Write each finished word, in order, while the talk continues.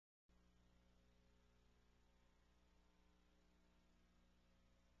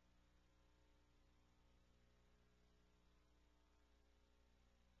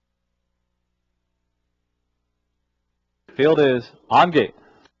Field is on gate.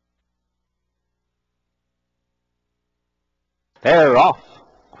 They're off.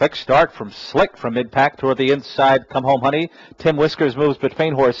 Quick start from Slick from mid-pack toward the inside. Come Home Honey. Tim Whiskers moves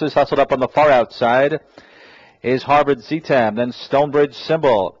between horses. Hustled up on the far outside is Harvard Z Tam. Then Stonebridge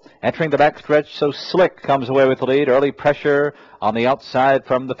Symbol. Entering the backstretch, so Slick comes away with the lead. Early pressure on the outside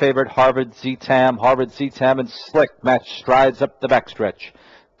from the favorite Harvard Z Tam. Harvard Z Tam and Slick match strides up the backstretch.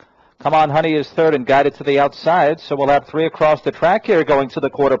 Come On Honey is third and guided to the outside, so we'll have three across the track here going to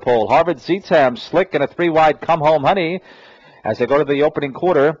the quarter pole. Harvard Z Tam, Slick, and a three-wide Come Home Honey as they go to the opening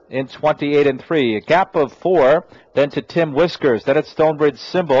quarter in 28-3. A gap of 4, then to Tim Whiskers, then it's Stonebridge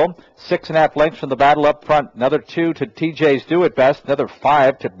Symbol. 6.5 lengths from the battle up front. Another 2 to TJ's Do It Best. Another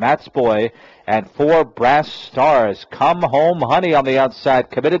 5 to Matt's Boy. And 4 Brass Stars. Come Home Honey on the outside.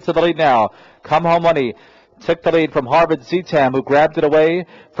 Committed to the lead now. Come Home Honey took the lead from Harvard Z Tam, who grabbed it away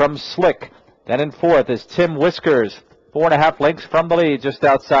from Slick. Then in fourth is Tim Whiskers. 4.5 lengths from the lead, just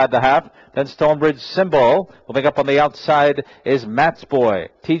outside the half. Then Stonebridge Symbol. Moving up on the outside is Matt's Boy.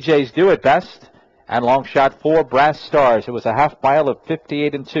 TJ's Do It Best. And long shot 4 Brass Stars. It was a half mile of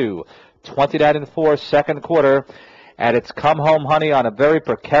 58-2. 29-4 second quarter. And it's Come Home Honey on a very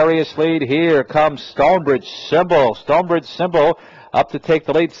precarious lead. Here comes Stonebridge Symbol. Stonebridge Symbol up to take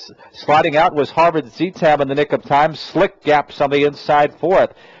the lead. Sliding out was Harvard Z Tam in the nick of time. Slick gaps on the inside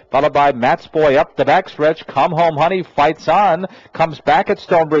fourth. Followed by Matt's Boy up the backstretch. Come Home Honey fights on. Comes back at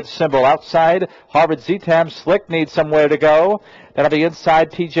Stonebridge Symbol. Outside, Harvard Z Tam. Slick needs somewhere to go. Then on the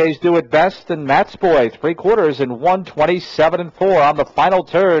inside, TJ's Do It Best. And Matt's Boy, 3/4 in 1:27-4 on the final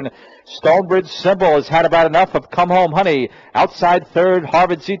turn. Stonebridge Symbol has had about enough of Come Home Honey. Outside third,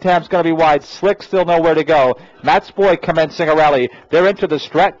 Harvard Z Tam's going to be wide. Slick still nowhere to go. Matt's Boy commencing a rally. They're into the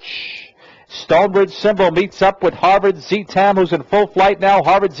stretch. Stonebridge Symbol meets up with Harvard Z Tam, who's in full flight now.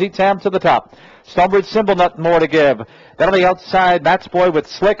 Harvard Z Tam to the top. Stonebridge Symbol, nothing more to give. Then on the outside, Matt's Boy with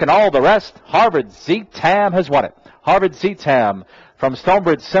Slick and all the rest. Harvard Z Tam has won it. Harvard Z Tam from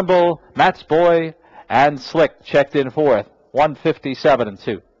Stonebridge Symbol, Matt's Boy, and Slick checked in fourth.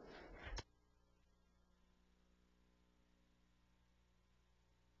 1:57-2.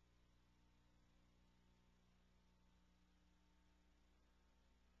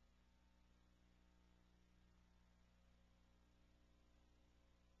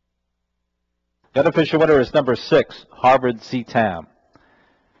 The unofficial winner is number 6, Harvard Z Tam.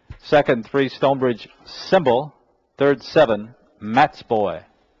 Second, 3, Stonebridge Symbol. Third, 7, Matt's Boy.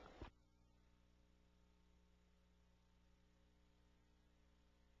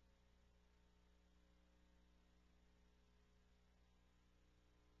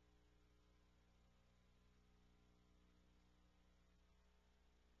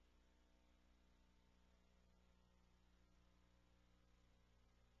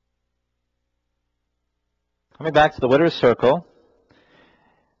 Coming back to the winner's circle.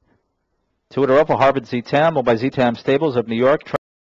 2 in a row for Harvard Z Tam, owned by Z Tam Stables of New York.